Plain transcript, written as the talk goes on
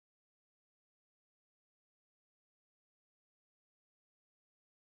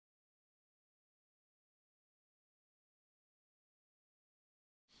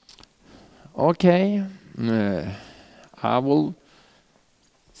Okay, I will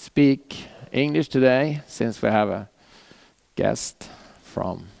speak English today since we have a guest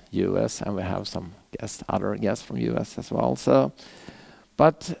from US and we have some other guests from US as well. So,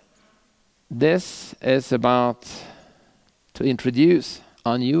 but this is about to introduce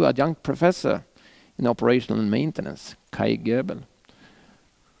our new adjunct professor in operational maintenance, Kai Goebel,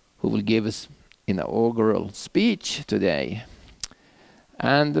 who will give us an inaugural speech today.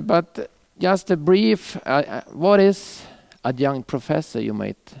 But just a brief, what is adjunct professor, you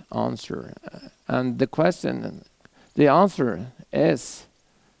might answer. And the answer is,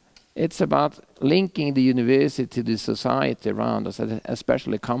 it's about linking the university to the society around us,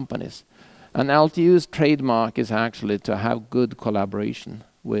 especially companies. And LTU's trademark is actually to have good collaboration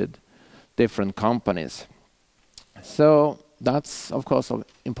with different companies. So that's, of course, of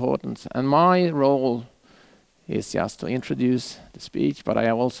importance. And my role is just to introduce the speech, but I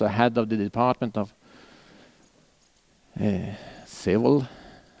am also head of the Department of Civil,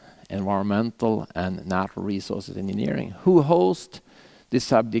 Environmental and Natural Resources Engineering, who host the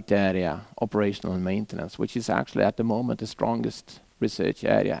subject area, operational maintenance, which is actually at the moment the strongest research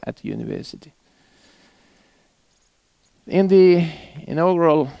area at the university. In the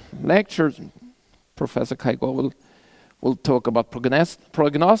inaugural lecture, Professor Kai Goebel will talk about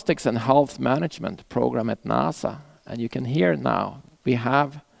Prognostics and Health Management program at NASA. And you can hear now, we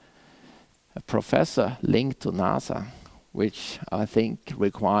have a professor linked to NASA, which I think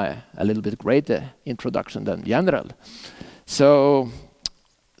require a little bit greater introduction than general. So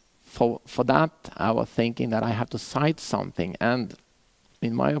for that, I was thinking that I have to cite something. And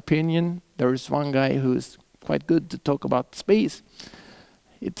in my opinion, there is one guy who's quite good to talk about space.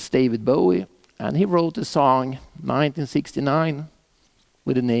 It's David Bowie. And he wrote a song 1969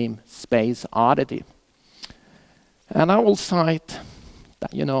 with the name Space Oddity. And I will cite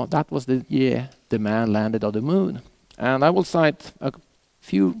that, that was the year the man landed on the moon. And I will cite a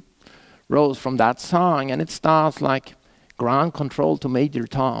few rows from that song, and it starts like ground control to Major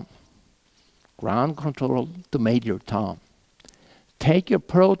Tom. Ground control to Major Tom. Take your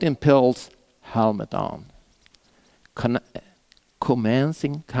protein pills, helmet on.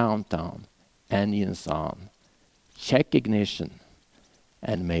 Commencing countdown. Engines on, check ignition,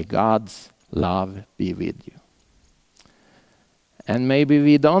 and may God's love be with you. And maybe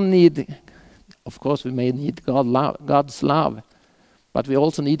we don't need, of course we may need God's love, but we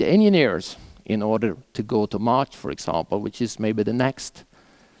also need engineers in order to go to Mars, for example, which is maybe the next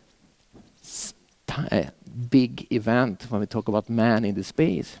big event when we talk about man in the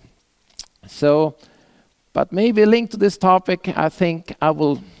space. So, but maybe linked to this topic, I think I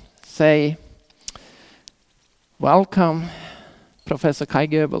will say, welcome, Professor Kai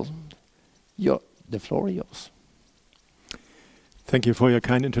Goebel. The floor is yours. Thank you for your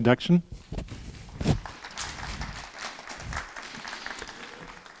kind introduction.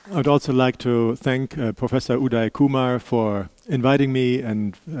 I would also like to thank Professor Uday Kumar for inviting me,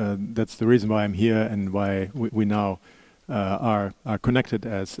 and that's the reason why I'm here and why we now are connected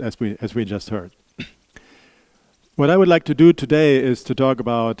as we just heard. What I would like to do today is to talk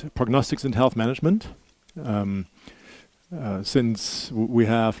about prognostics and health management. Since we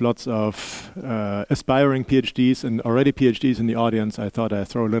have lots of aspiring PhDs and already PhDs in the audience, I thought I'd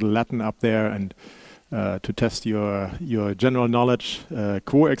throw a little Latin up there and to test your general knowledge.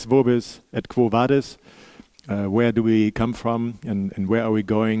 Quo ex vobis et quo vadis? Where do we come from and where are we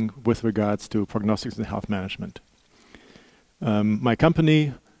going with regards to prognostics and health management? My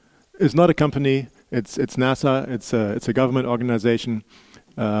company is not a company. It's NASA. It's a government organization.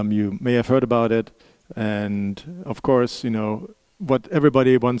 You may have heard about it. And of course, what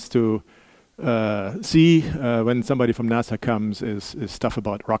everybody wants to see when somebody from NASA comes is stuff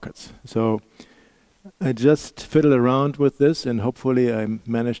about rockets. So I just fiddle around with this and hopefully I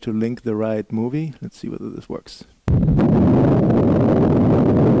managed to link the right movie. Let's see whether this works.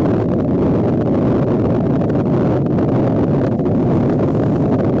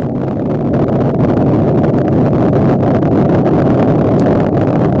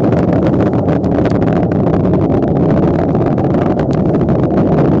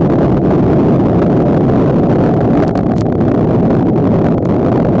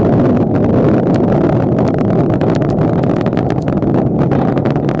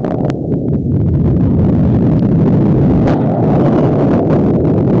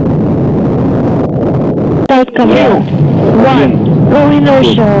 Command 1, go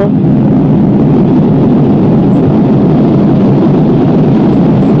inertial.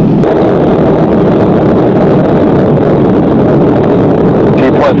 T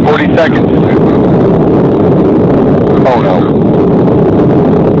plus 40 seconds. Oh no.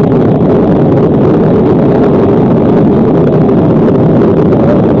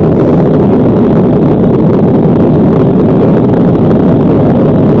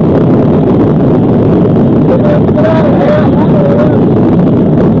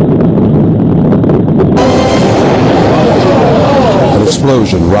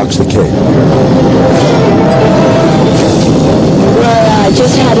 explosion rocks the Cape. We're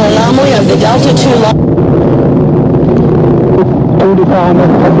just had an anomaly of the Delta 2 line.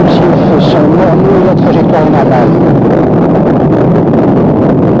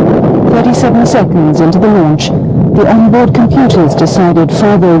 37 seconds into the launch, the onboard computers decided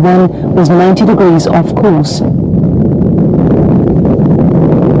 501 was 90 degrees off course.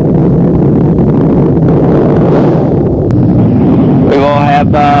 We will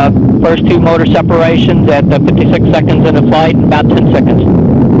have first two motor separations at 56 seconds into flight and about 10 seconds.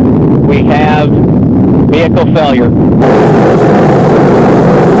 We have vehicle failure.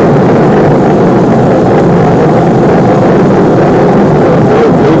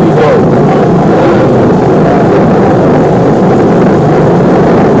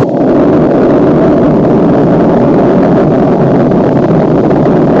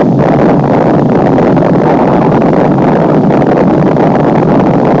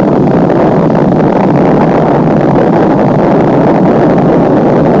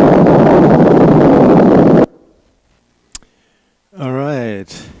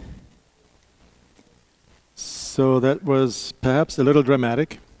 So that was perhaps a little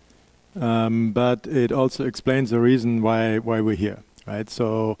dramatic, but it also explains the reason why we're here, right?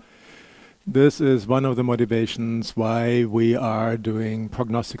 So this is one of the motivations why we are doing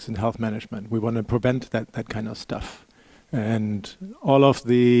prognostics in health management. We want to prevent that kind of stuff. And all of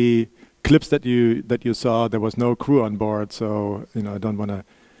the clips that you saw, there was no crew on board, so I don't want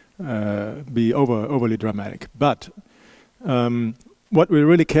to be overly dramatic. But what we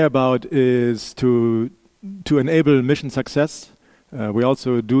really care about is to enable mission success. We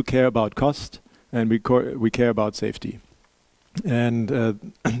also do care about cost, and we care about safety. And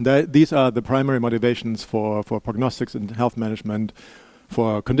these are the primary motivations for prognostics and health management,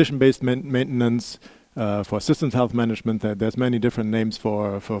 for condition-based maintenance, for systems health management. There's many different names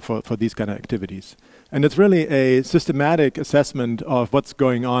for these kind of activities. And it's really a systematic assessment of what's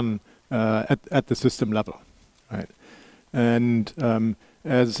going on at the system level, right? And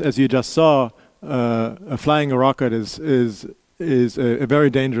as you just saw, flying a rocket is a very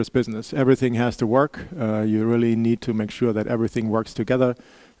dangerous business. Everything has to work. You really need to make sure that everything works together,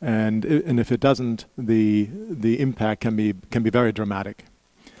 and if it doesn't, the impact can be very dramatic.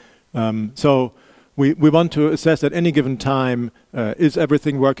 So we want to assess at any given time, is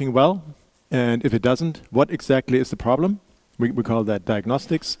everything working well, and if it doesn't, what exactly is the problem? We call that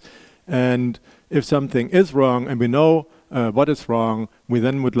diagnostics. And if something is wrong and we know what is wrong, we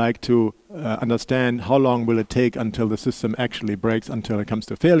then would like to understand how long will it take until the system actually breaks, until it comes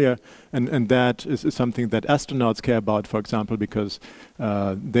to failure. And that is something that astronauts care about, for example, because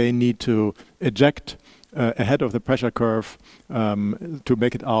they need to eject ahead of the pressure curve to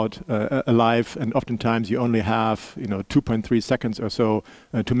make it out alive. And oftentimes you only have 2.3 seconds or so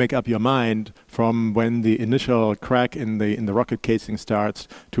to make up your mind from when the initial crack in the rocket casing starts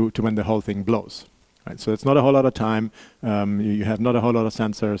to when the whole thing blows. Right, so it's not a whole lot of time. You have not a whole lot of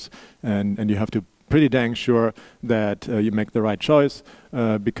sensors, and you have to pretty dang sure that you make the right choice,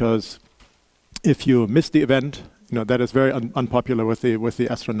 because if you miss the event, that is very unpopular with the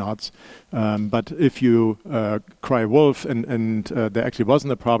astronauts. But if you cry wolf and there actually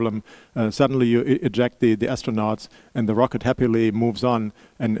wasn't a problem, suddenly you eject the astronauts and the rocket happily moves on,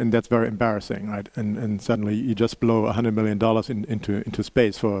 and that's very embarrassing, right? And suddenly you just blow $100 million into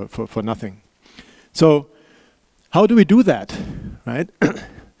space for nothing. So how do we do that, right?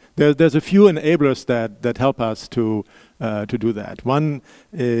 There's a few enablers that help us to do that. One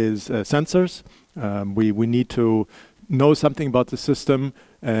is sensors. We need to know something about the system,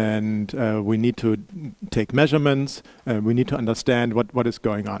 and we need to take measurements. We need to understand what is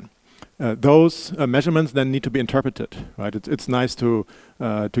going on. Those measurements then need to be interpreted, right? It's nice to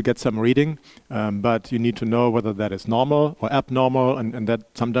get some reading, but you need to know whether that is normal or abnormal, and that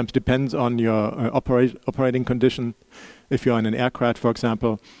sometimes depends on your operating condition. If you're in an aircraft, for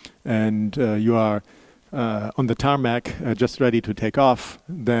example, and you are on the tarmac just ready to take off,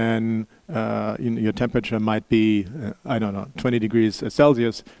 then your temperature might be, I don't know, 20 degrees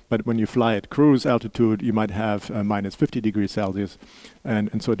Celsius, but when you fly at cruise altitude, you might have minus 50 degrees Celsius.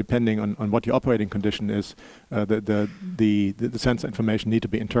 And so depending on what your operating condition is, the sensor information need to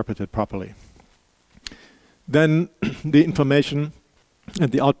be interpreted properly. Then the information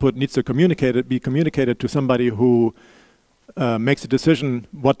and the output needs to be communicated to somebody who makes a decision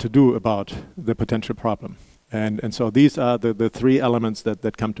what to do about the potential problem. And so these are the three elements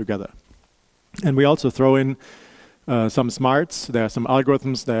that come together. And we also throw in some smarts. There are some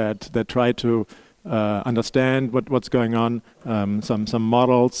algorithms that try to understand what's going on, some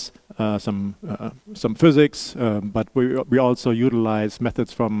models some physics, but we also utilize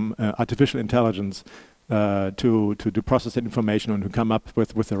methods from artificial intelligence to process that information and to come up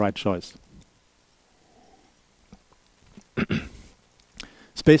with the right choice.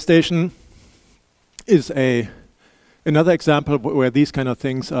 Space station is another example where these kind of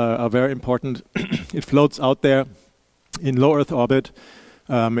things are very important. It floats out there in low Earth orbit.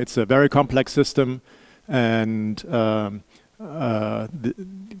 It's a very complex system, and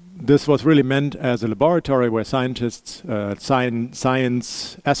this was really meant as a laboratory where scientists,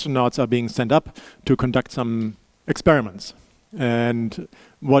 science astronauts are being sent up to conduct some experiments. And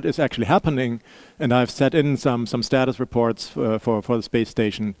what is actually happening, and I've set in some status reports for the space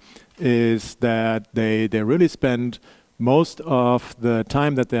station, is that they really spend most of the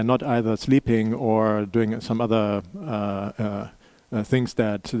time that they're not either sleeping or doing some other things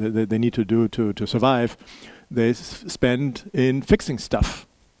that they need to do to survive. They spend in fixing stuff,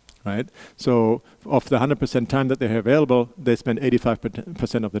 right? So of the 100% time that they have available, they spend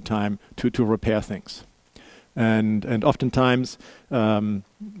 85% of the time to repair things. And oftentimes,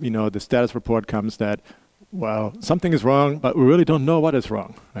 the status report comes that, well, something is wrong, but we really don't know what is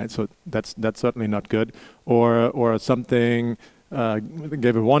wrong, right? So that's certainly not good. Or something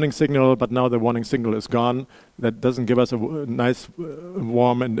gave a warning signal, but now the warning signal is gone. That doesn't give us a nice,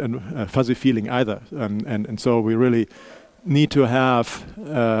 warm and fuzzy feeling either. And so we really need to have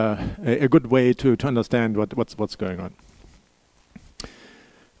a good way to understand what's going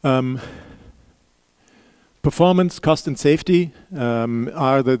on. Performance, cost, and safety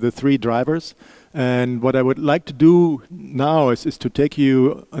are the three drivers. And what I would like to do now is to take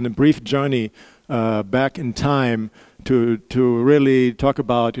you on a brief journey back in time to really talk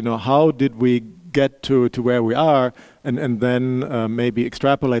about, how did we get to where we are, and then maybe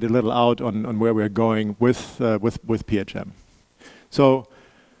extrapolate a little out on where we're going with PHM. So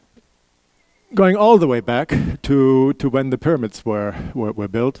going all the way back to when the pyramids were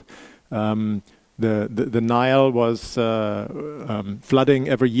built. The Nile was flooding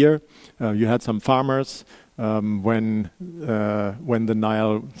every year. You had some farmers when the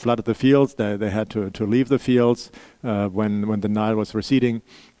Nile flooded the fields, they had to leave the fields. When the Nile was receding,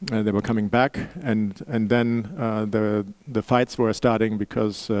 they were coming back, and then the fights were starting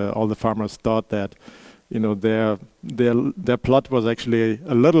because all the farmers thought that their plot was actually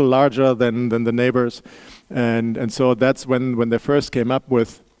a little larger than the neighbors, and so that's when they first came up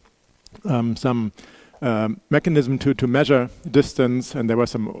with some mechanism to measure distance, and there were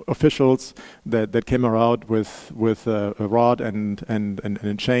some officials that came around with a rod and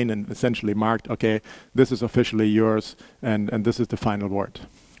a chain and essentially marked, okay, this is officially yours, and this is the final word,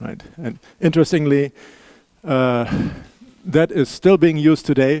 right? And interestingly, that is still being used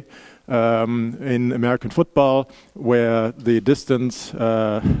today in American football, where the distance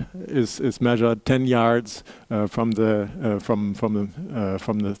is measured 10 yards from the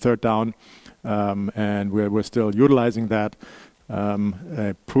third down. And we're still utilizing that,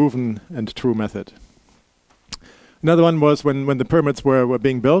 a proven and true method. Another one was when the pyramids were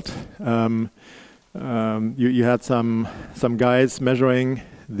being built. You had some guys measuring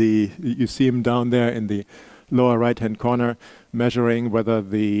you see them down there in the lower right-hand corner, measuring whether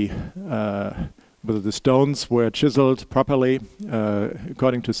the stones were chiseled properly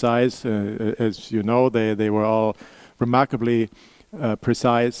according to size. As you know, they were all remarkably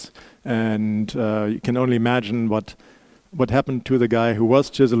precise. And you can only imagine what happened to the guy who was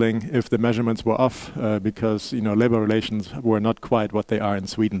chiseling if the measurements were off, because labor relations were not quite what they are in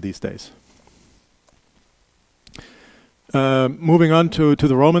Sweden these days. Moving on to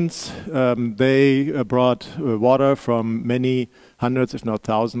the Romans, they brought water from many hundreds, if not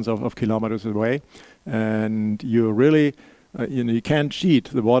thousands, of kilometers away, and you really, you can't cheat.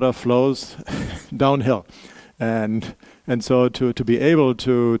 The water flows downhill. And so to be able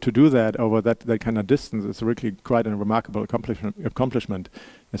to do that over that kind of distance is really quite a remarkable accomplishment.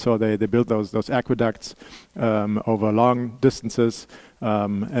 And so they built those aqueducts over long distances,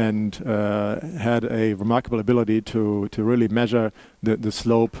 and had a remarkable ability to really measure the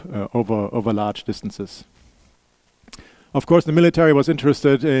slope over large distances. Of course, the military was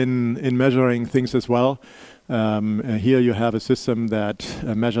interested in measuring things as well. Here you have a system that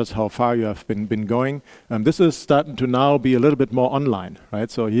measures how far you have been going. This is starting to now be a little bit more online, right?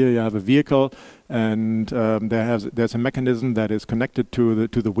 So here you have a vehicle, and there's a mechanism that is connected to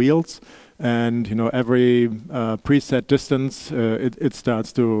the wheels, and every preset distance it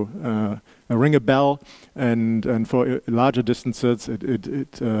starts to ring a bell, and for larger distances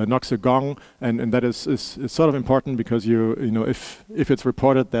it knocks a gong, and that is sort of important, because you know, if it's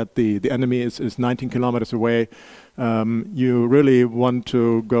reported that the enemy is 19 kilometers away, you really want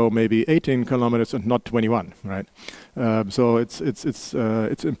to go maybe 18 kilometers and not 21, right? So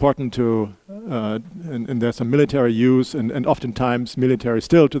it's important to, and there's some military use, and oftentimes military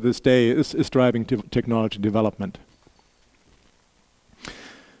still to this day is driving technology development.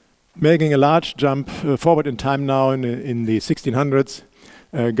 Making a large jump forward in time now, in the 1600s,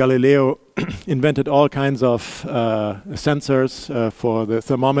 Galileo invented all kinds of sensors for the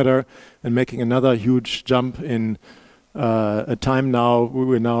thermometer, and making another huge jump in a time now. We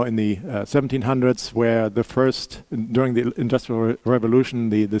were now in the 1700s, where the first, during the Industrial Revolution,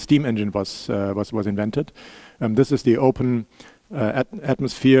 the steam engine was invented. This is the open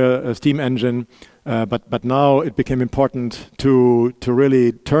atmosphere steam engine, but now it became important to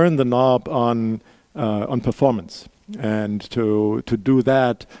really turn the knob on performance. And to do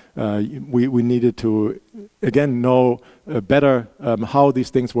that, we needed to again know better how these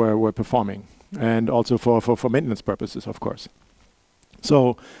things were performing, and also for maintenance purposes, of course.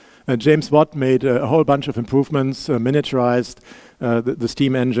 So James Watt made a whole bunch of improvements, miniaturized the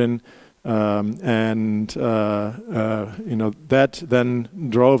steam engine, and you know, that then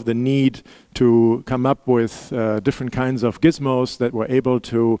drove the need to come up with different kinds of gizmos that were able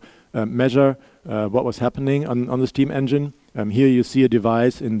to measure what was happening on the steam engine. Here you see a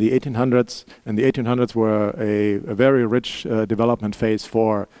device in the 1800s, and the 1800s were a very rich development phase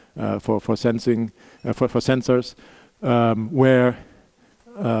for sensing, for sensors, where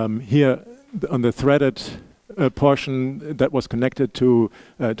here on the threaded portion that was connected to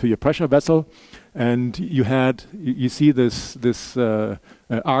your pressure vessel, and you see this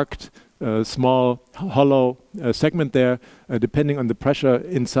arced small hollow segment there. Depending on the pressure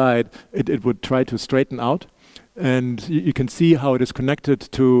inside, it would try to straighten out, and you can see how it is connected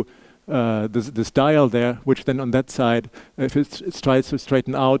to this dial there, which then on that side, if it tries to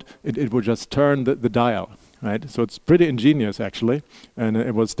straighten out, it would just turn the dial, right? So it's pretty ingenious, actually, and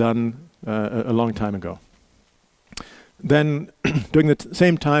it was done a long time ago. Then, during the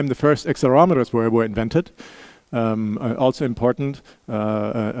same time, the first accelerometers were invented. Also important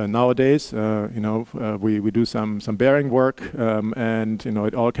nowadays. You know, we do some bearing work, and you know,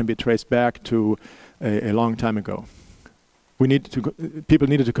 it all can be traced back to a long time ago. People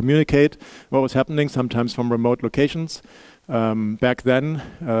needed to communicate what was happening, sometimes from remote locations. Back then,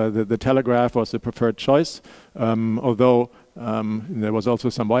 the telegraph was the preferred choice, although there was also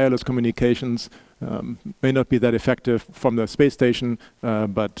some wireless communications. May not be that effective from the space station,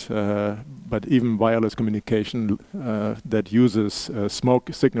 but even wireless communication that uses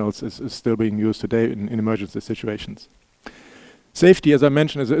smoke signals is still being used today in emergency situations. Safety, as I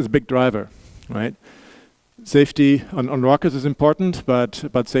mentioned, is a big driver, right? Safety on rockets is important,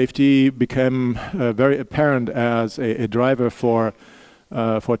 but safety became very apparent as a driver for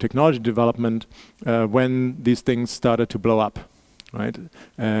technology development when these things started to blow up, right?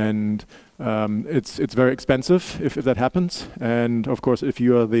 And it's very expensive if that happens, and of course, if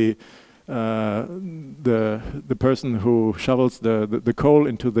you are the person who shovels the coal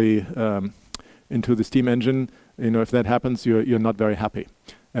into the steam engine, you know, if that happens, you're not very happy,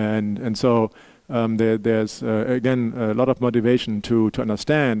 and so there's again a lot of motivation to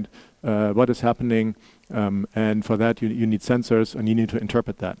understand what is happening, and for that you need sensors, and you need to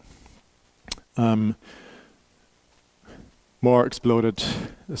interpret that. More exploded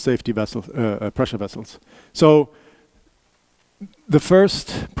safety vessels, pressure vessels. So the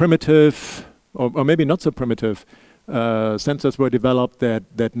first primitive, or maybe not so primitive, sensors were developed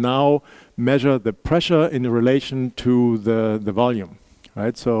that now measure the pressure in relation to the volume,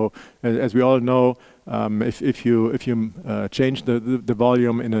 right? So as we all know, if you change the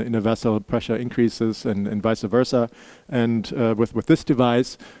volume in a vessel, pressure increases, and vice versa. And with this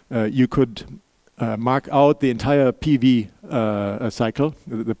device, you could mark out the entire PV cycle,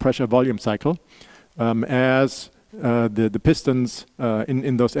 the pressure volume cycle, as the pistons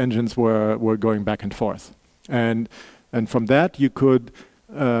in those engines were going back and forth. And from that you could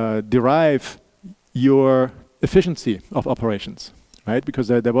derive your efficiency of operations, right? Because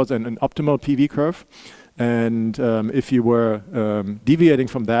there was an optimal PV curve, and if you were deviating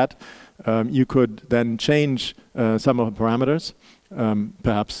from that, you could then change some of the parameters.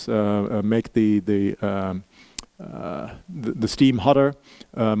 Perhaps make the steam hotter,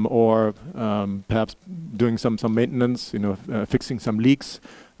 or perhaps doing some maintenance, you know, fixing some leaks.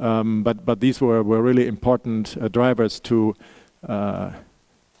 But these were really important drivers to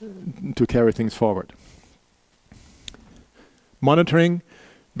carry things forward. Monitoring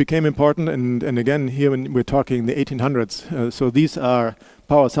became important, and again here when we're talking the 1800s. So these are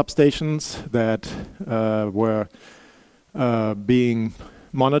power substations that were being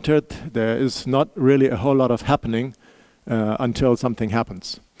monitored. There is not really a whole lot of happening until something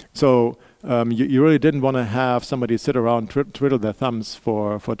happens. So you really didn't want to have somebody sit around twiddle their thumbs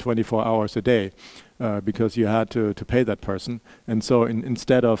for 24 hours a day because you had to pay that person. And so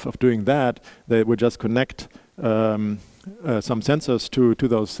instead of doing that, they would just connect some sensors to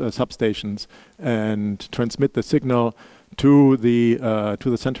those substations and transmit the signal to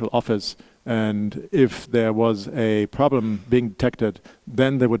the central office. And if there was a problem being detected,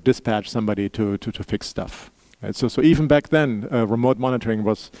 then they would dispatch somebody to fix stuff. Right? So even back then, remote monitoring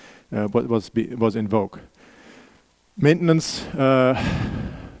was in vogue. Maintenance,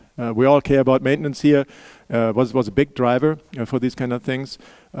 we all care about maintenance here, was a big driver for these kind of things.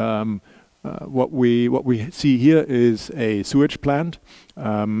 What we see here is a sewage plant,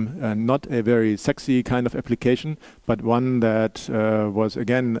 and not a very sexy kind of application, but one that was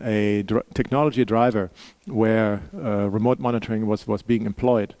again a technology driver where remote monitoring was being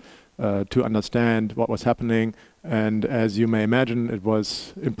employed to understand what was happening. And as you may imagine, it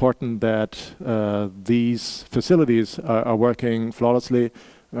was important that these facilities are working flawlessly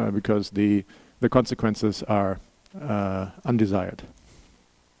because the consequences are undesired.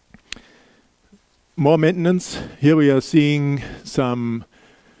 More maintenance. Here we are seeing some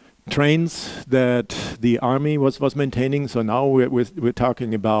trains that the army was maintaining. So now we're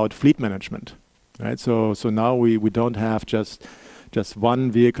talking about fleet management, right? So now we don't have just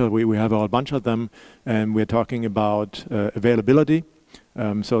one vehicle. We have a whole bunch of them, and we're talking about availability.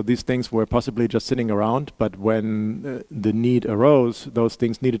 So these things were possibly just sitting around, but when the need arose, those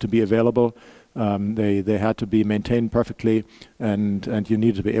things needed to be available. They had to be maintained perfectly, and you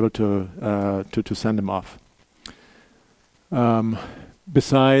needed to be able to send them off.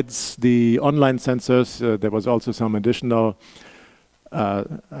 Besides the online sensors, there was also some additional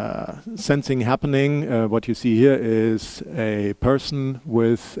sensing happening. What you see here is a person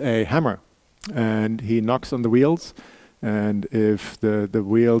with a hammer, and he knocks on the wheels. And if the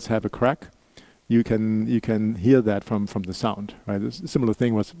wheels have a crack, you can hear that from the sound. Right, a similar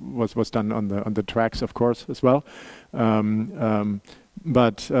thing was done on the tracks, of course, as well.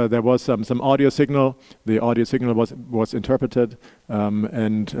 But there was some audio signal. The audio signal was interpreted,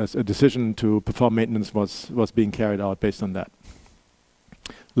 and a decision to perform maintenance was being carried out based on that.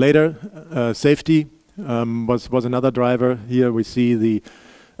 Later, safety was another driver. Here we see the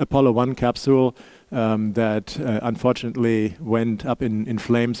Apollo 1 capsule that unfortunately went up in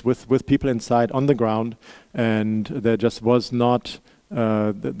flames with people inside on the ground, and there just was not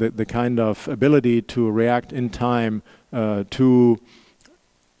the kind of ability to react in time to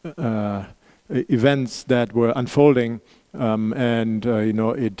events that were unfolding, and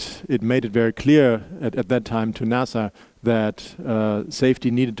it made it very clear at that time to NASA that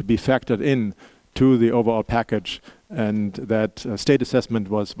safety needed to be factored in to the overall package, and that state assessment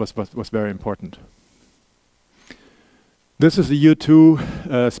was very important. This is the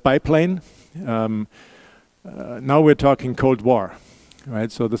U-2 spy plane. Now we're talking Cold War,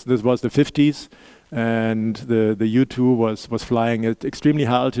 right? So this was the 50s, and the U-2 was flying at extremely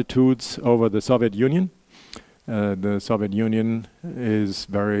high altitudes over the Soviet Union. The Soviet Union is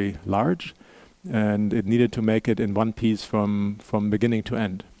very large, and it needed to make it in one piece from beginning to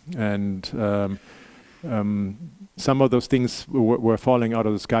end. And some of those things were falling out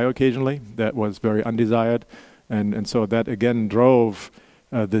of the sky occasionally. That was very undesired. And so that again drove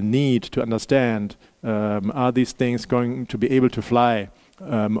the need to understand, are these things going to be able to fly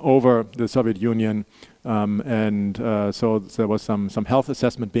over the Soviet Union? So there was some health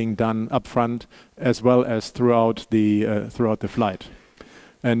assessment being done up front, as well as throughout the flight.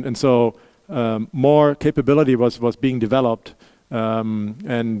 And so more capability was being developed,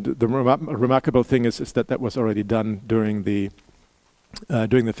 and the remarkable thing is that was already done during the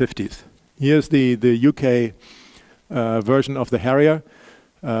 50s. Here's the UK version of the Harrier.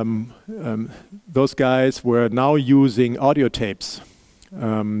 Those guys were now using audio tapes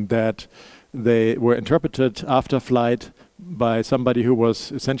that they were interpreted after flight by somebody who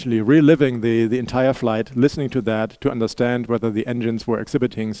was essentially reliving the entire flight, listening to that to understand whether the engines were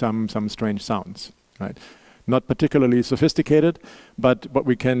exhibiting some strange sounds. Right? Not particularly sophisticated, but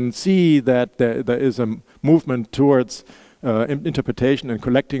we can see that there is a movement towards interpretation and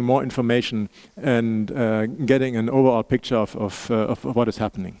collecting more information and getting an overall picture of what is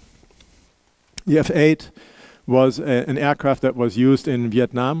happening. The F-8 was an aircraft that was used in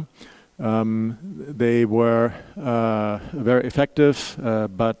Vietnam. They were very effective,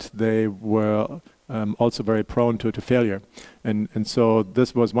 but they were also very prone to failure. And so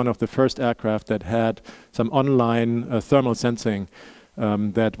this was one of the first aircraft that had some online thermal sensing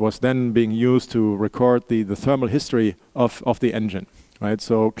that was then being used to record the thermal history of the engine. Right?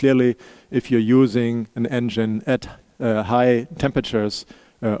 So clearly, if you're using an engine at high temperatures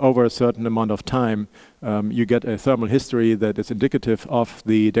over a certain amount of time, you get a thermal history that is indicative of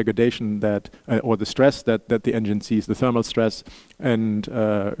the degradation that, or the stress that the engine sees, the thermal stress, and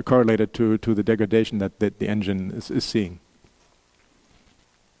correlated to the degradation that the engine is seeing.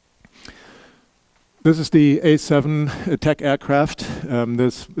 This is the A7 tech aircraft.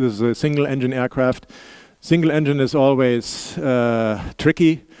 This is a single engine aircraft. Single engine is always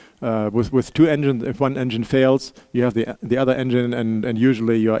tricky. With two engines, if one engine fails, you have the other engine, and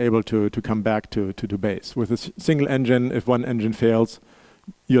usually you are able to come back to base. With a single engine, if one engine fails,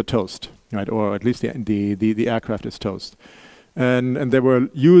 you're toast, right? Or at least the aircraft is toast. And they were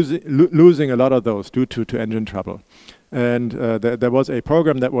losing a lot of those due to engine trouble. And there was a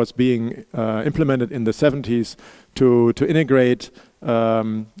program that was being implemented in the 70s to integrate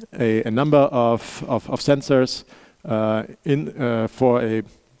a number of sensors for a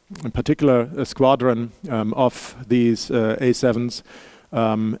particular squadron of these A7s,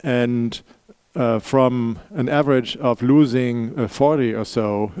 and from an average of losing 40 or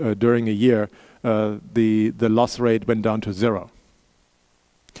so during a year, the loss rate went down to 0.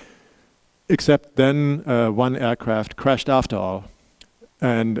 Except then one aircraft crashed after all,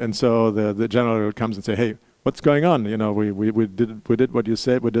 and so the general comes and say, "Hey, what's going on? You know, we did what you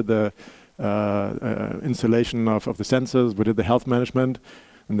said. We did the installation of the sensors. We did the health management."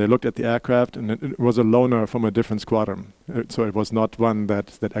 And they looked at the aircraft, and it was a loaner from a different squadron. So it was not one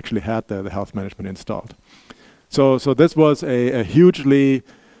that actually had the health management installed. So this was a hugely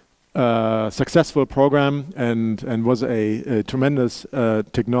successful program, and was a tremendous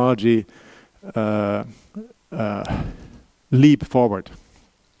technology leap forward.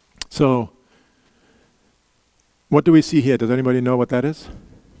 So what do we see here? Does anybody know what that is?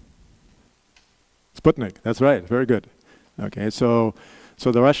 Sputnik, that's right, very good. Okay, so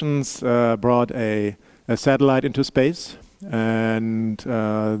the Russians brought a satellite into space, and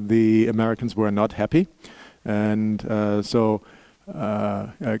the Americans were not happy. And so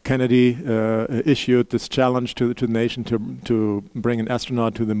Kennedy issued this challenge to the nation to bring an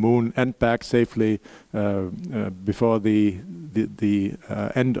astronaut to the moon and back safely before the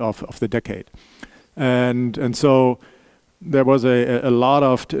end of the decade. And so there was a lot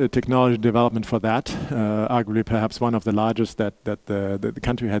of technology development for that, arguably perhaps one of the largest that the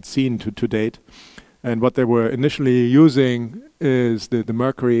country had seen to date. And what they were initially using is the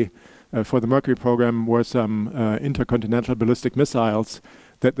Mercury, for the Mercury program, were some intercontinental ballistic missiles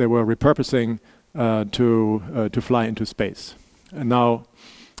that they were repurposing to fly into space. And now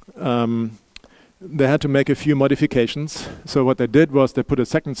they had to make a few modifications. So what they did was they put a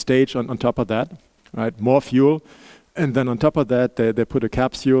second stage on top of that, right? More fuel. And then on top of that, they put a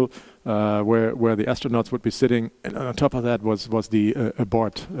capsule where the astronauts would be sitting, and on top of that was the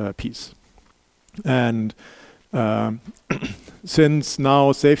abort piece. And since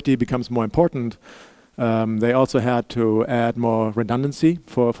now safety becomes more important, they also had to add more redundancy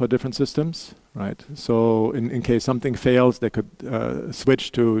for different systems, right? So in case something fails, they could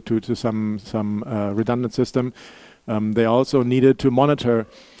switch to some redundant system. They also needed to monitor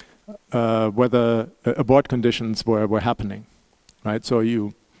whether abort conditions were happening, right? So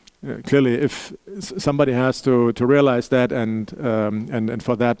you clearly, if somebody has to realize that, and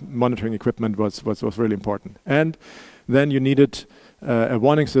for that, monitoring equipment was really important. And then you needed a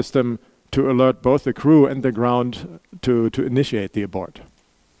warning system to alert both the crew and the ground to initiate the abort.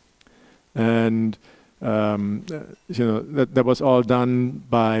 And you know, that was all done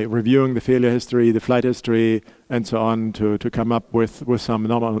by reviewing the failure history, the flight history, and so on, to come up with some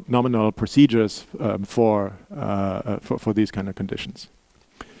nominal procedures for these kind of conditions.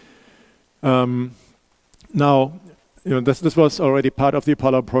 Now, you know, this was already part of the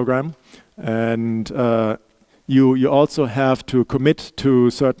Apollo program, and you also have to commit to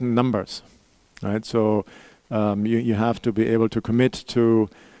certain numbers, right? So you have to be able to commit to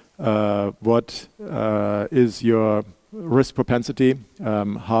what is your risk propensity,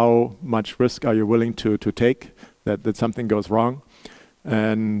 how much risk are you willing to take that something goes wrong.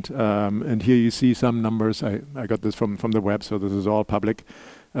 And here you see some numbers. I got this from the web, so this is all public.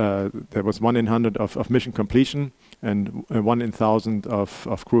 There was 1 in 100 of mission completion, and 1 in 1,000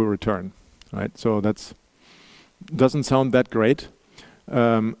 of crew return, right? So that's doesn't sound that great,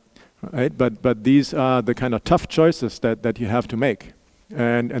 right? But these are the kind of tough choices that you have to make,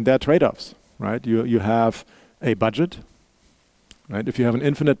 and there are trade-offs, right? You have a budget, right? If you have an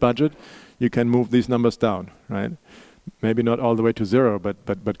infinite budget, you can move these numbers down, right? Maybe not all the way to zero,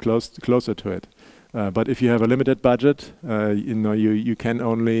 but closer to it. But if you have a limited budget, you can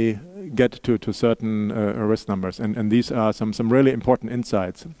only get to certain risk numbers, and these are some really important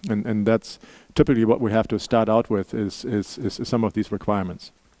insights, and that's typically what we have to start out with is some of these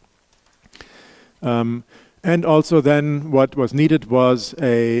requirements. And also then what was needed was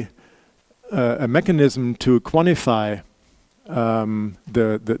a mechanism to quantify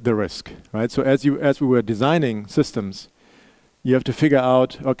the risk, right? So as we were designing systems, you have to figure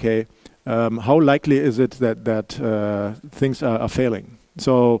out, okay, how likely is it that things are failing?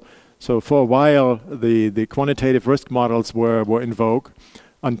 So for a while, the quantitative risk models were in vogue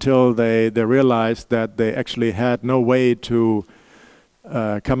until they realized that they actually had no way to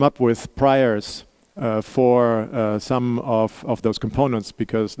come up with priors for some of those components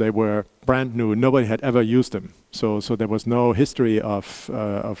because they were brand new. Nobody had ever used them. So there was no history of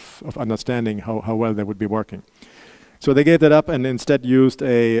understanding how well they would be working. So they gave that up and instead used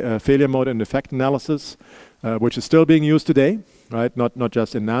a failure mode and effect analysis, which is still being used today, right? Not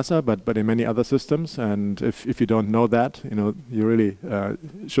just in NASA, but in many other systems. And if you don't know that, you really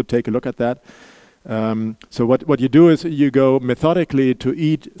should take a look at that. So what you do is you go methodically through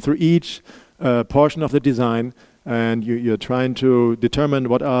each portion of the design, and you're trying to determine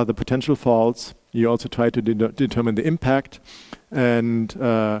what are the potential faults. You also try to determine the impact, and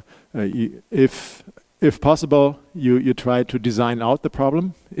if possible, you try to design out the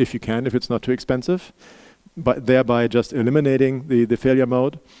problem, if you can, if it's not too expensive, but thereby just eliminating the failure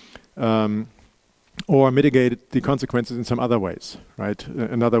mode, or mitigate the consequences in some other ways, right?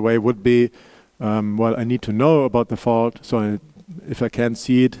 Another way would be, well, I need to know about the fault, so if I can't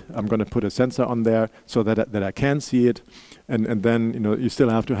see it, I'm going to put a sensor on there so that I can see it, and then you still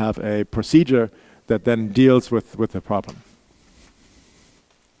have to have a procedure that then deals with the problem.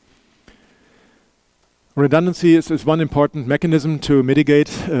 Redundancy is one important mechanism to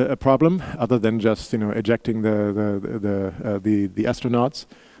mitigate a problem, other than just ejecting the astronauts.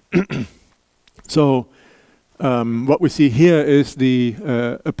 So what we see here is the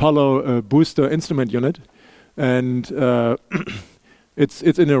Apollo booster instrument unit, and it's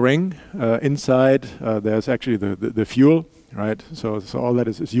in a ring. Inside there's actually the fuel, right? So all that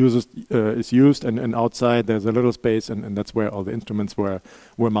is used, and outside there's a little space, and that's where all the instruments were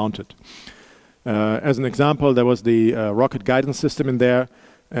mounted. As an example, there was the rocket guidance system in there,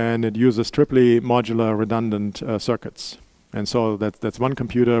 and it uses triply modular redundant circuits. And so that's one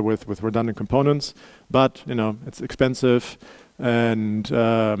computer with redundant components, but it's expensive. And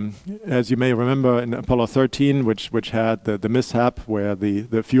as you may remember, in Apollo 13, which had the mishap where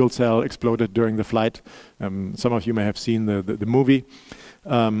the fuel cell exploded during the flight, some of you may have seen the movie.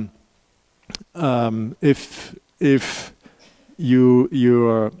 If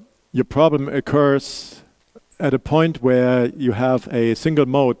your problem occurs at a point where you have a single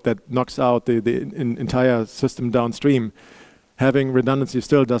mode that knocks out the entire system downstream, having redundancy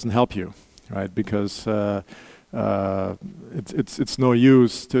still doesn't help you, right? Because it's no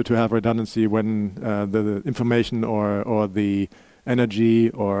use to have redundancy when the information or the energy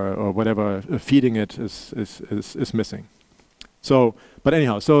or whatever feeding it is missing. So, but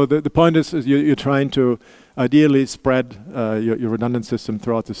anyhow, so the point is you're trying to ideally spread your redundant system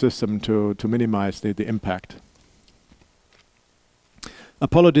throughout the system to minimize the impact.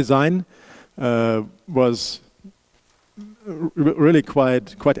 Apollo design was really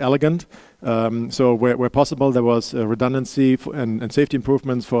quite elegant. So where possible, there was redundancy and safety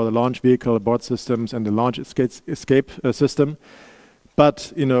improvements for the launch vehicle, abort systems, and the launch escape system.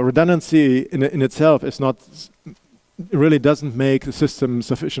 But redundancy in itself is not. It really doesn't make the system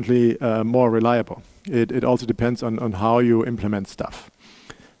sufficiently more reliable. It also depends on how you implement stuff.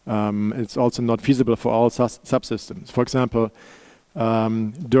 It's also not feasible for all subsystems. For example,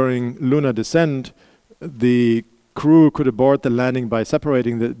 during lunar descent, the crew could abort the landing by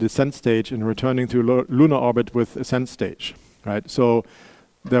separating the descent stage and returning to lunar orbit with ascent stage. Right. So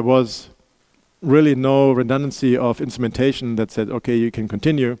there was really no redundancy of instrumentation that said, okay, you can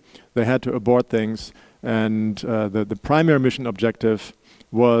continue. They had to abort things. And the primary mission objective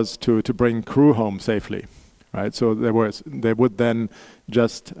was to bring crew home safely, right? So they would then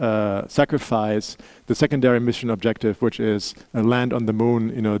just sacrifice the secondary mission objective, which is land on the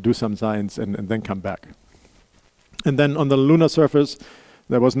moon, do some science, and then come back. And then on the lunar surface,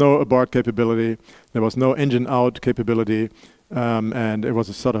 there was no abort capability, there was no engine out capability, and it was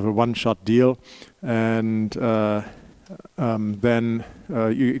a sort of a one-shot deal. And then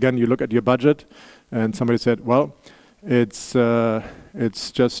you look at your budget. And somebody said, well, it's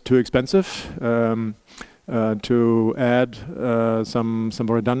just too expensive. to add some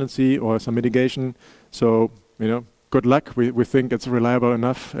redundancy or some mitigation. So, you know, good luck. We think it's reliable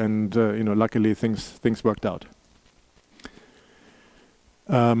enough, and you know, luckily things worked out.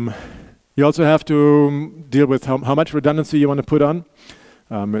 You also have to deal with how much redundancy you want to put on.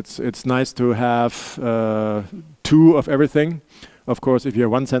 It's nice to have 2 of everything. Of course, if you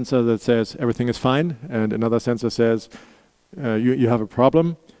have one sensor that says everything is fine and another sensor says you have a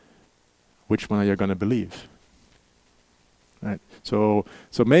problem, which one are you going to believe? Right. So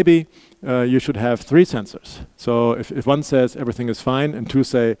maybe you should have 3 sensors. So if one says everything is fine and 2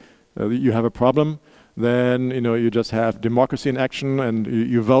 say you have a problem, then you know you just have democracy in action, and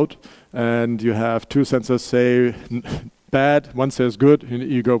you vote, and you have 2 sensors say bad, one says good, and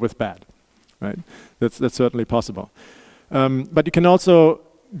you go with bad. Right. That's certainly possible. But you can also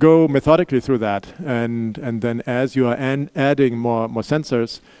go methodically through that, and then as you are adding more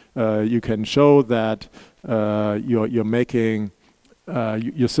sensors, you can show that you're making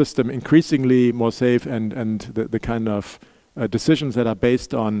your system increasingly more safe, and the kind of decisions that are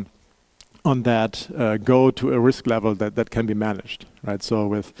based on that go to a risk level that can be managed, right? So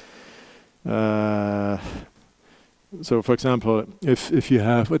with so for example, if you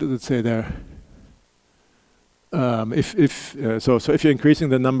have, what does it say there? So if you're increasing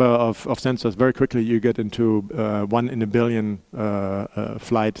the number of sensors very quickly, you get into 1 in a billion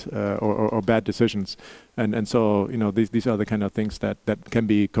flight or bad decisions, and so you know these are the kind of things that can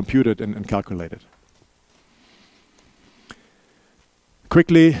be computed and calculated.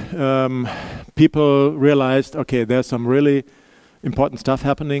 Quickly, people realized, okay, there's some really important stuff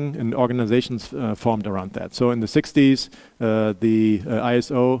happening, and organizations formed around that. So in the 60s, the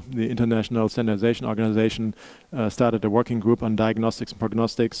ISO, the International Standardization Organization, started a working group on diagnostics and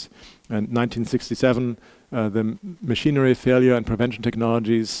prognostics. And 1967, the Machinery Failure and Prevention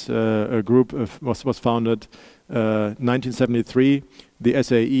Technologies group was founded. 1973, the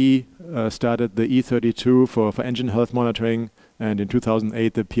SAE started the E32 for engine health monitoring. And in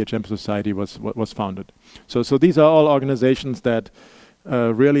 2008, the PHM Society was founded. So these are all organizations that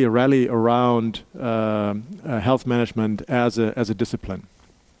really rally around health management as a discipline.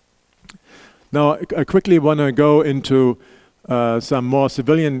 Now, I quickly want to go into some more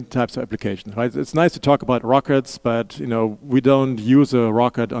civilian types of applications. Right? It's nice to talk about rockets, but you know we don't use a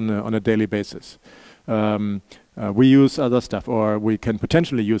rocket on a daily basis. We use other stuff, or we can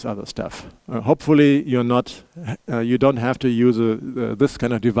potentially use other stuff. Hopefully, you don't have to use this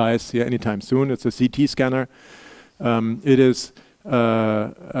kind of device here anytime soon. It's a CT scanner. It is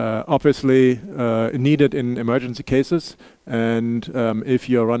obviously needed in emergency cases, and if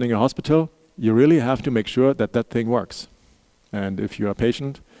you're running a hospital, you really have to make sure that that thing works. And if you're a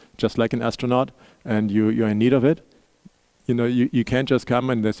patient, just like an astronaut, and you're in need of it, you know you can't just come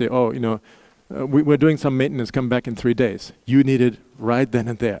and they say, oh, you know. We're doing some maintenance, come back in 3 days. You need it right then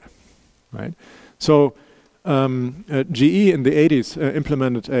and there, right? So GE in the 80s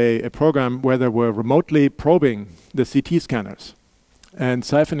implemented a program where they were remotely probing the CT scanners and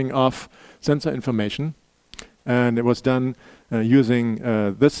siphoning off sensor information. And it was done using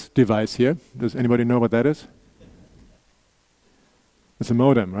this device here. Does anybody know what that is? It's a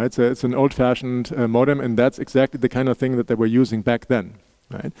modem, right? So it's an old-fashioned modem, and that's exactly the kind of thing that they were using back then,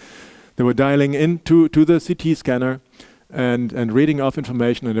 right? They were dialing into the CT scanner and reading off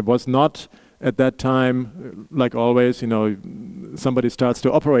information, and it was not at that time, like always, you know, somebody starts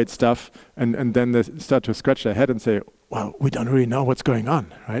to operate stuff and then they start to scratch their head and say, well, we don't really know what's going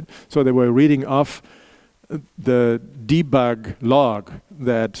on, right? So they were reading off the debug log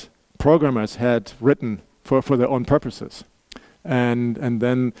that programmers had written for their own purposes. And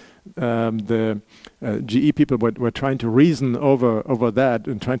then the GE people were trying to reason over that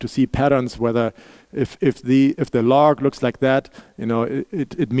and trying to see patterns, whether if the log looks like that, you know,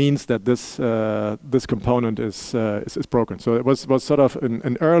 it means that this component is broken. So it was sort of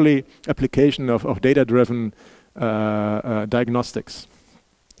an early application of data-driven diagnostics.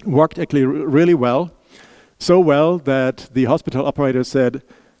 Worked actually really well, so well that the hospital operator said,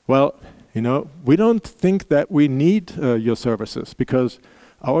 well, you know, we don't think that we need your services because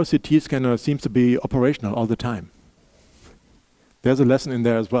our CT scanner seems to be operational all the time. There's a lesson in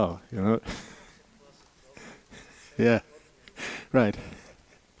there as well, you know. Yeah, right.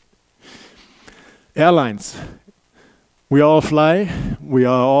 Airlines. We all fly. We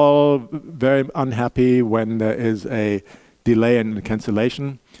are all very unhappy when there is a delay and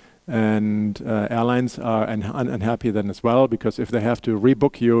cancellation. And airlines are unhappy then as well, because if they have to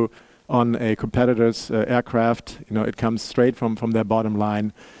rebook you on a competitor's aircraft, you know, it comes straight from their bottom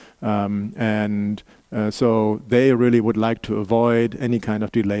line, so they really would like to avoid any kind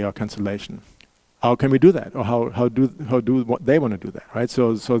of delay or cancellation. how can we do that, or how do what they want to do that, right?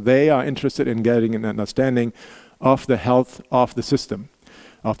 So they are interested in getting an understanding of the health of the system,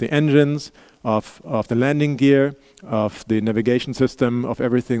 of the engines, of the landing gear, of the navigation system, of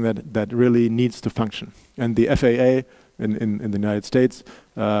everything that really needs to function. And the FAA in the United States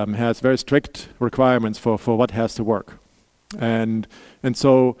has very strict requirements for what has to work. And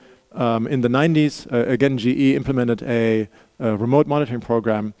so in the 90s, again, GE implemented a remote monitoring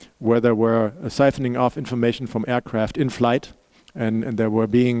program where there were siphoning off information from aircraft in flight, and they were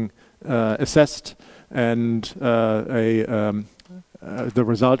being assessed, and the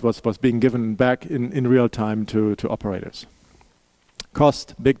result was being given back in real time to operators.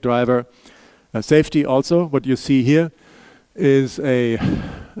 Cost, big driver. Safety also, what you see here is a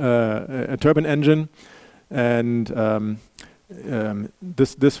turbine engine, and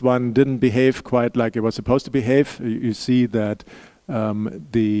this one didn't behave quite like it was supposed to behave. You see that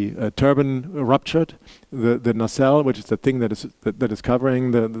the turbine ruptured. The nacelle, which is the thing that is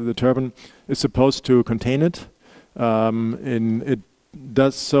covering the turbine, is supposed to contain it. It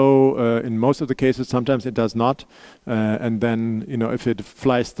does so in most of the cases. Sometimes it does not, and then if it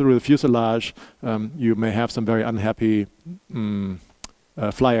flies through the fuselage, you may have some very unhappy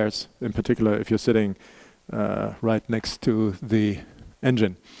flyers. In particular, if you're sitting right next to the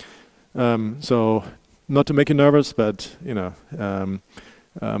engine. So not to make you nervous, but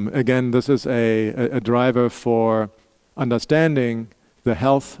again, this is a driver for understanding the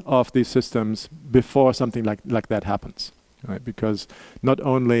health of these systems before something like that happens, right? Because not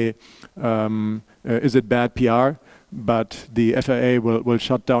only is it bad PR, but the FAA will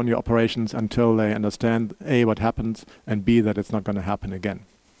shut down your operations until they understand A, what happens, and B, that it's not going to happen again.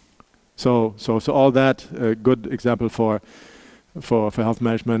 So all that, a good example for health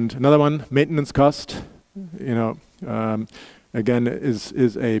management. Another one, maintenance cost. Again,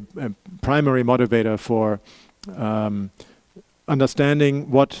 is a primary motivator for understanding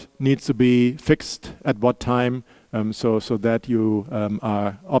what needs to be fixed at what time, so that you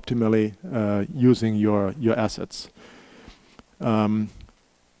are optimally using your assets.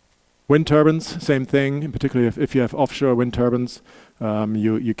 Wind turbines, same thing. In particular, if you have offshore wind turbines,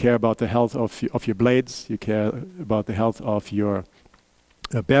 you care about the health of your blades. You care about the health of your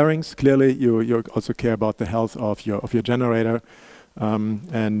bearings. Clearly, you also care about the health of your generator.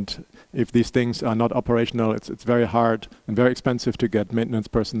 And if these things are not operational, it's very hard and very expensive to get maintenance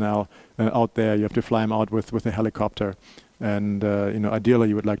personnel out there. You have to fly them out with a helicopter, and ideally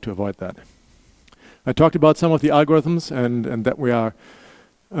you would like to avoid that. I talked about some of the algorithms and that we are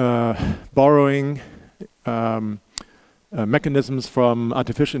borrowing mechanisms from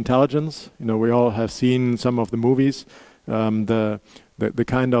artificial intelligence. We all have seen some of the movies. The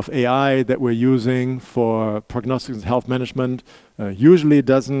kind of AI that we're using for prognostics and health management usually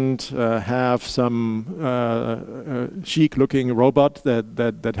doesn't have some chic-looking robot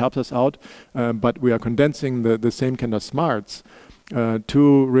that helps us out, but we are condensing the same kind of smarts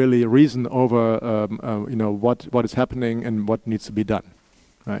to really reason over what is happening and what needs to be done,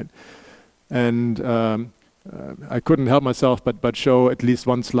 right? And I couldn't help myself but show at least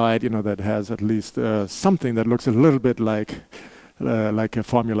one slide, that has at least something that looks a little bit like a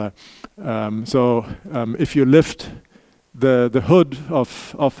formula. If you lift the hood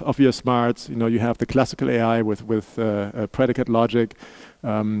of your smarts, you have the classical AI with predicate logic.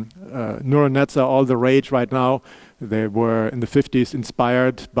 Neural nets are all the rage right now. They were in the 50s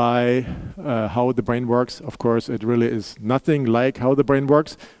inspired by how the brain works. Of course, it really is nothing like how the brain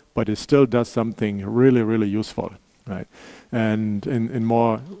works, but it still does something really, really useful, right? And in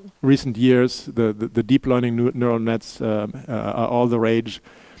more recent years, the deep learning neural nets are all the rage.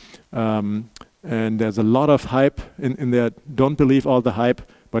 And there's a lot of hype in there. Don't believe all the hype,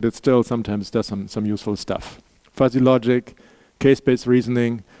 but it still sometimes does some useful stuff. Fuzzy logic, case-based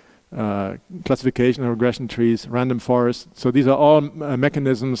reasoning, classification and regression trees, random forest. So these are all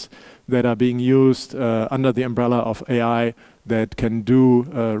mechanisms that are being used under the umbrella of AI that can do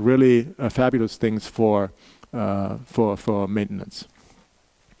really fabulous things for maintenance.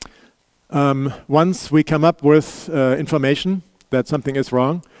 Once we come up with information that something is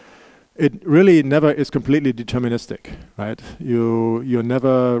wrong, it really never is completely deterministic, right? You're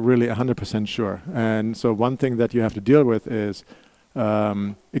never really 100% sure. And so one thing that you have to deal with is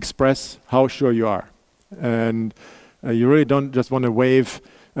express how sure you are. And you really don't just want to wave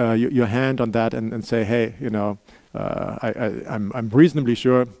your hand on that and say, hey, I'm reasonably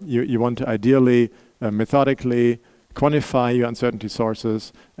sure. You want to ideally, methodically quantify your uncertainty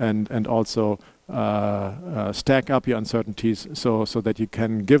sources and also stack up your uncertainties so that you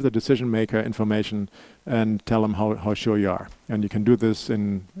can give the decision maker information and tell them how sure you are. And you can do this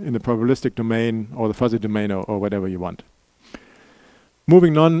in the probabilistic domain or the fuzzy domain or whatever you want.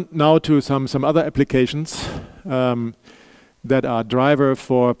 Moving on now to some other applications that are driver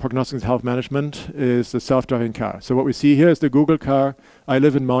for prognostics health management is the self-driving car. So what we see here is the Google car. I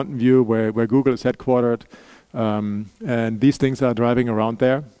live in Mountain View where Google is headquartered. And these things are driving around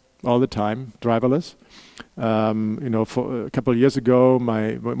there all the time, driverless. You know, for a couple of years ago,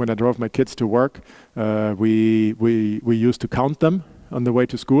 when I drove my kids to work, we used to count them on the way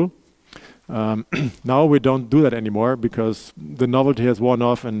to school. Now we don't do that anymore because the novelty has worn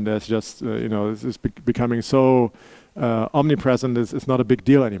off, and there's just you know, it's becoming so omnipresent. It's not a big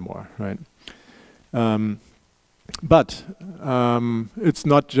deal anymore, right? But it's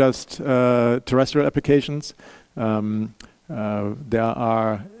not just terrestrial applications. There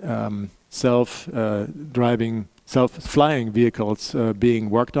are self-driving, self-flying vehicles being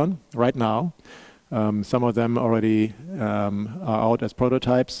worked on right now. Some of them already are out as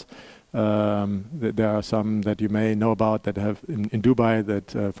prototypes. There are some that you may know about that have in Dubai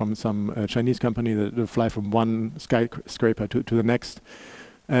that from some Chinese company that fly from one skyscraper to the next.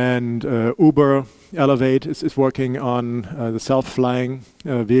 And Uber Elevate is working on the self-flying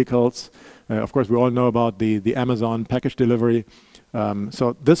vehicles. Of course, we all know about the Amazon package delivery.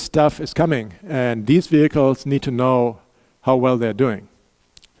 So this stuff is coming, and these vehicles need to know how well they're doing.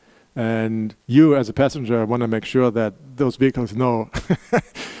 And you, as a passenger, want to make sure that those vehicles know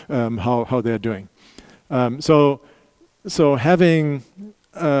how they're doing. So having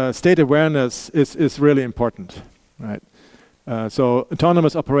state awareness is really important, right? So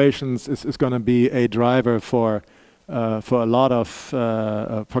autonomous operations is going to be a driver for a lot of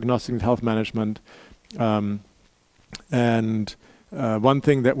prognostic and health management. And one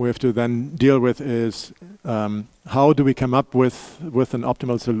thing that we have to then deal with is how do we come up with an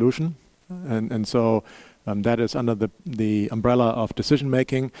optimal solution? And so that is under the umbrella of decision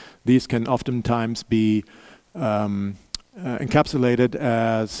making. These can oftentimes be encapsulated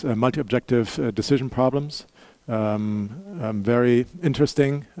as multi-objective decision problems. Very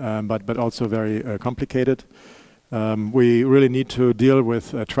interesting, but also very complicated. We really need to deal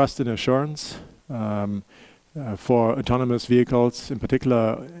with trust and assurance for autonomous vehicles, in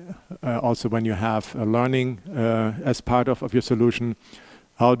particular. Also, when you have learning as part of your solution,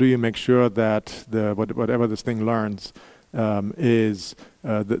 how do you make sure that whatever this thing learns is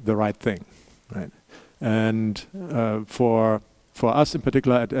the right thing, right? And for us in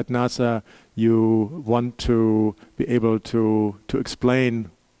particular at NASA, you want to be able to explain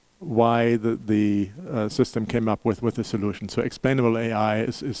why the system came up with the solution. So explainable AI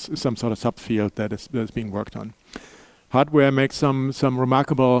is some sort of subfield that is being worked on. Hardware makes some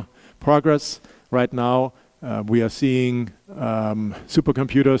remarkable progress right now. We are seeing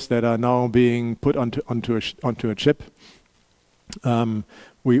supercomputers that are now being put onto a chip.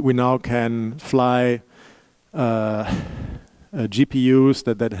 We now can fly GPUs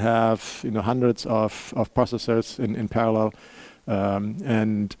that have hundreds of processors in parallel,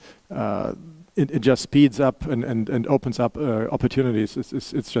 and it just speeds up and opens up opportunities.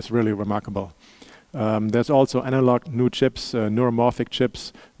 It's just really remarkable. There's also analog new chips, neuromorphic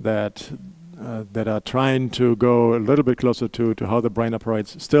chips that are trying to go a little bit closer to how the brain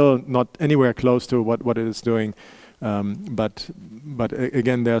operates. Still not anywhere close to what it is doing, but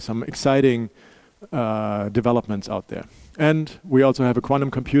again, there are some exciting developments out there. And we also have a quantum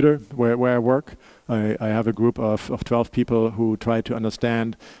computer where I work. I have a group of 12 people who try to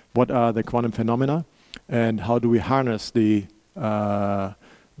understand what are the quantum phenomena and how do we harness the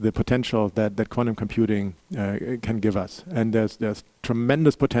potential that quantum computing can give us. And there's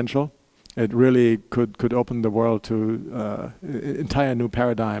tremendous potential. It really could open the world to entire new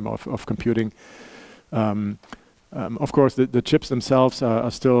paradigm of computing. Of course, the chips themselves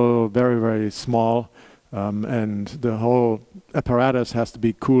are still very, very small. And the whole apparatus has to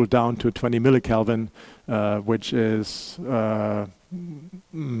be cooled down to 20 millikelvin, which is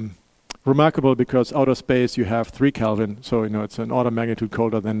remarkable because outer space you have 3 Kelvin, so it's an order of magnitude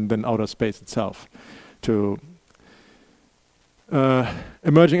colder than outer space itself. To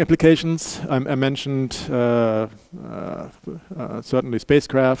emerging applications, I mentioned certainly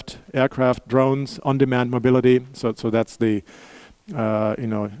spacecraft, aircraft, drones, on-demand mobility. So that's the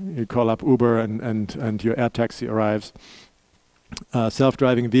you call up Uber and your air taxi arrives.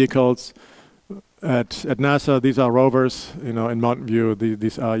 Self-driving vehicles. At NASA, these are rovers. In Mountain View,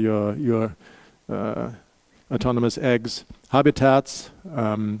 these are your autonomous eggs. Habitats.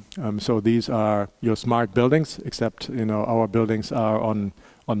 So these are your smart buildings, except our buildings are on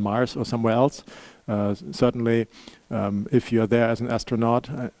on Mars or somewhere else. Certainly, if you're there as an astronaut,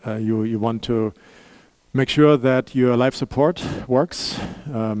 you want to make sure that your life support works,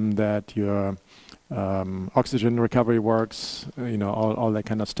 that your oxygen recovery works, all that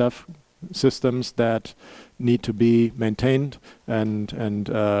kind of stuff. Systems that need to be maintained and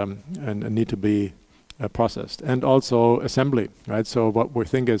need to be processed, and also assembly, right? So what we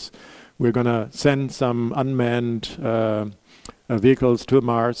think is we're going to send some unmanned vehicles to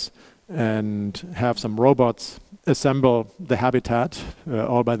Mars and have some robots assemble the habitat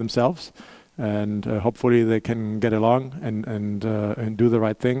all by themselves, and hopefully they can get along and do the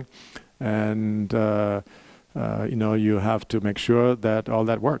right thing, and you have to make sure that all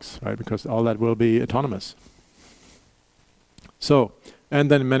that works, right? Because all that will be autonomous. So, and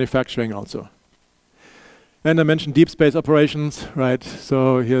then manufacturing also. And I mentioned deep space operations, right?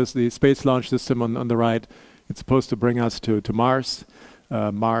 So here's the Space Launch System on the right. It's supposed to bring us to Mars.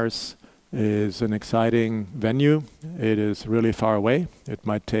 Mars is an exciting venue. It is really far away. It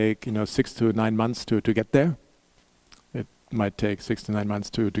might take 6 to 9 months to get there. It might take 6 to 9 months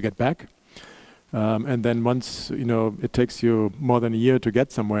to get back. And then once it takes you more than a year to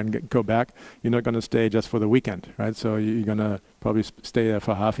get somewhere and go back, you're not going to stay just for the weekend, right? So you're going to probably stay there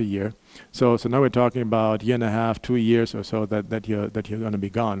for half a year. So now we're talking about 1.5 to 2 years or so that you're going to be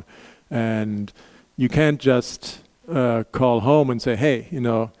gone, and you can't just call home and say, hey,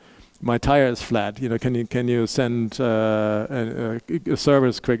 my tire is flat. Can you send a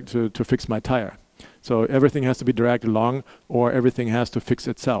service quick to fix my tire? So everything has to be dragged along, or everything has to fix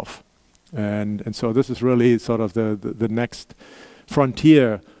itself. And so this is really sort of the next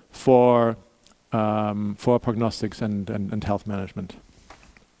frontier for prognostics and health management.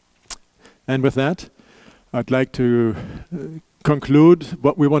 And with that, I'd like to conclude.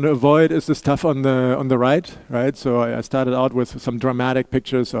 What we want to avoid is the stuff on the right. So I started out with some dramatic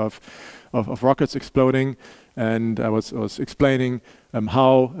pictures of rockets exploding, and I was explaining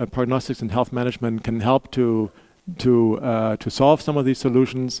how prognostics and health management can help to solve some of these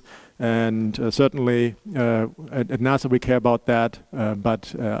solutions. And certainly at NASA we care about that,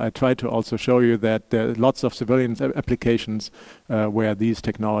 but I try to also show you that there are lots of civilian applications where these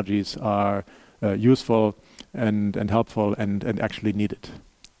technologies are useful and helpful and actually needed.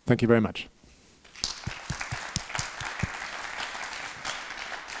 Thank you very much.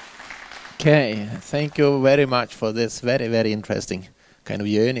 Okay, thank you very much for this very, very interesting kind of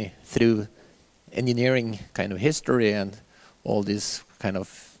journey through engineering kind of history and all these kind of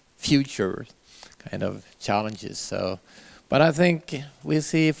future kind of challenges. So, but I think we'll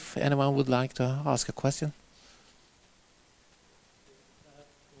see if anyone would like to ask a question.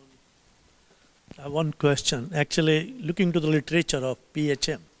 One question. Actually, looking to the literature of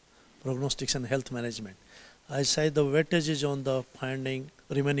PHM, Prognostics and Health Management, I say the weightage is on the finding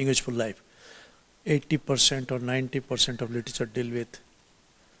remaining useful life. 80% or 90% of literature deal with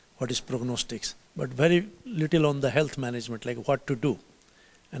what is prognostics, but very little on the health management, like what to do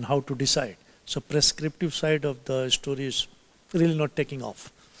and how to decide. So prescriptive side of the story is really not taking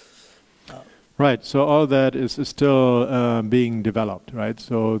off. Right, so all that is still being developed, right?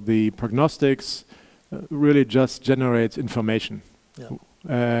 So the prognostics really just generates information. Yeah.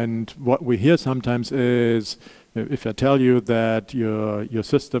 And what we hear sometimes is, if I tell you that your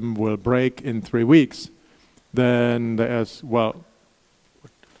system will break in 3 weeks, then they ask, well,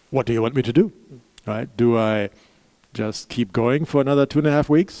 what do you want me to do, right? Do I just keep going for another 2.5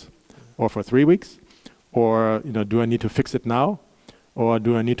 weeks, or for 3 weeks, or do I need to fix it now, or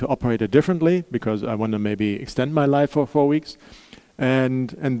do I need to operate it differently because I want to maybe extend my life for 4 weeks,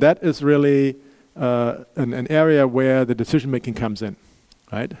 and that is really an area where the decision making comes in,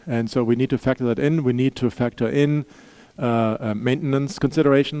 right? And so we need to factor that in. We need to factor in maintenance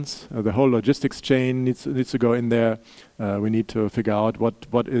considerations. The whole logistics chain needs to go in there. We need to figure out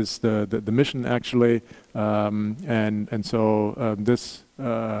what is the mission actually, and so this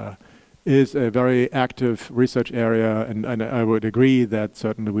is a very active research area, and I would agree that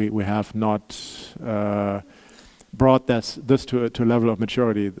certainly we have not brought this to a level of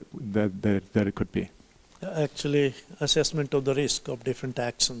maturity that it could be. Actually, assessment of the risk of different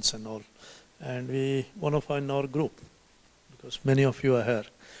actions and all, and one of in our group, because many of you are here,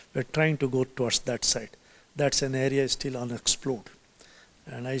 we're trying to go towards that side. That's an area still unexplored,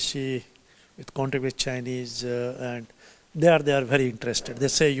 and I see with contact with Chinese and they are very interested. They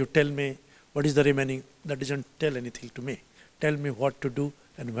say, you tell me what is the remaining. That doesn't tell anything to me. Tell me what to do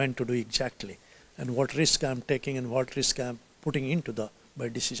and when to do exactly, and what risk I'm taking and what risk I'm putting into by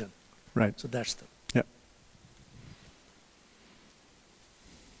decision. Right. So that's the. Yeah.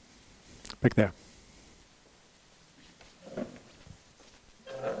 Back there.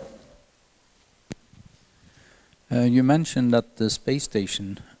 You mentioned that the space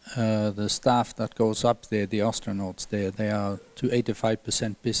station, the staff that goes up there, the astronauts there, they are to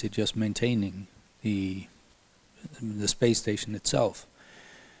 85% busy just maintaining the space station itself.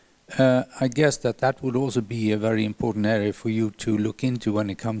 I guess that would also be a very important area for you to look into when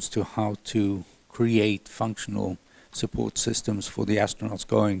it comes to how to create functional support systems for the astronauts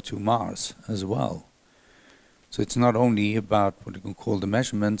going to Mars as well. So it's not only about what you can call the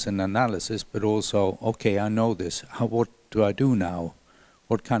measurements and analysis, but also, okay, I know this. What do I do now?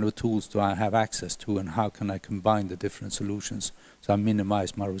 What kind of tools do I have access to, and how can I combine the different solutions so I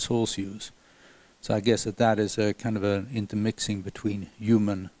minimize my resource use? So I guess that is a kind of an intermixing between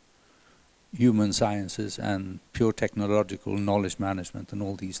human sciences and pure technological knowledge management and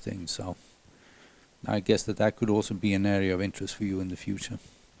all these things. So I guess that could also be an area of interest for you in the future.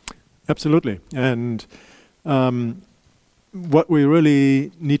 Absolutely. And what we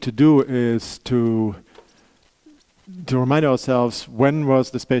really need to do is to remind ourselves, when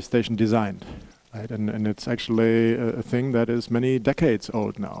was the space station designed, right? And it's actually a thing that is many decades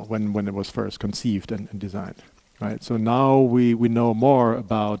old now, when it was first conceived and designed, right? So now we know more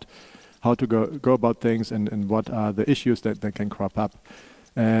about how to go about things and what are the issues that can crop up.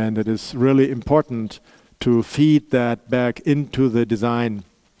 And it is really important to feed that back into the design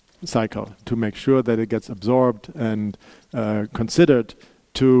cycle to make sure that it gets absorbed and considered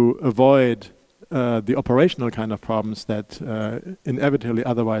to avoid the operational kind of problems that inevitably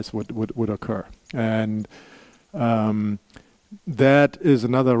otherwise would occur. And that is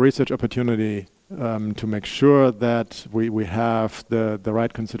another research opportunity to make sure that we have the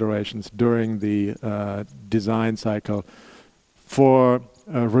right considerations during the design cycle for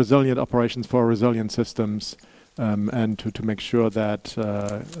resilient operations, for resilient systems, and to make sure that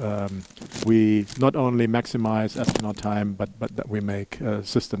we not only maximize astronaut time, but that we make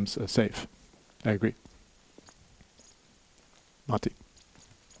systems safe. I agree. Marty.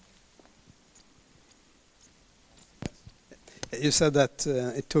 You said that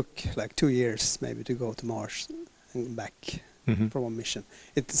it took like 2 years maybe to go to Mars and back from one mission.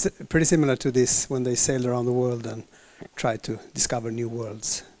 It's pretty similar to this when they sailed around the world and tried to discover new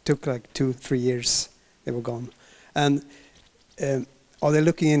worlds. Took like 2-3 years, they were gone. And are they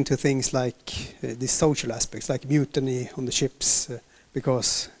looking into things like the social aspects, like mutiny on the ships?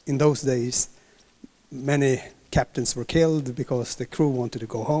 Because in those days, many captains were killed because the crew wanted to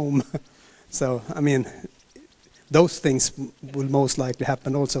go home. So, I mean, those things will most likely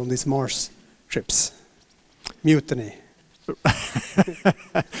happen also on these Mars trips. Mutiny.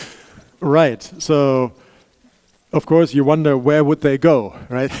 Right. So, of course, you wonder where would they go,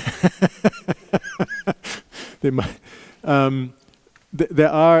 right? They might.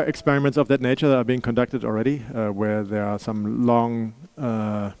 There are experiments of that nature that are being conducted already, where there are some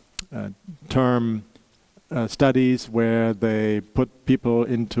long-term studies where they put people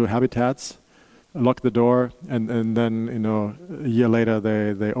into habitats, lock the door, and then a year later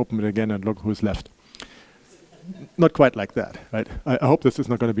they open it again and look who's left. Not quite like that, right? I hope this is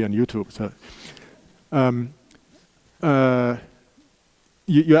not going to be on YouTube. So,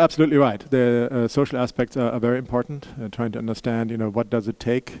 you're absolutely right. The social aspects are very important. Trying to understand, what does it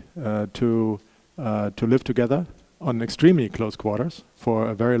take to live together on extremely close quarters for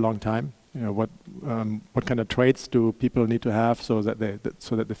a very long time. What kind of traits do people need to have so that they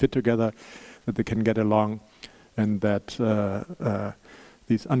fit together, that they can get along, and that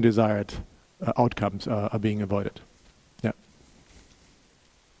these undesired outcomes are being avoided. Yeah.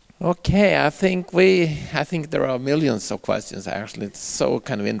 Okay, I think there are millions of questions actually. It's so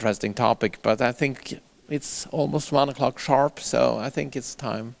kind of interesting topic, but I think it's almost 1 o'clock sharp, so I think it's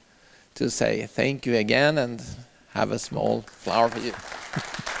time to say thank you again and have a small flower for you.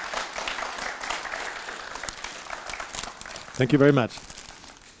 Thank you very much.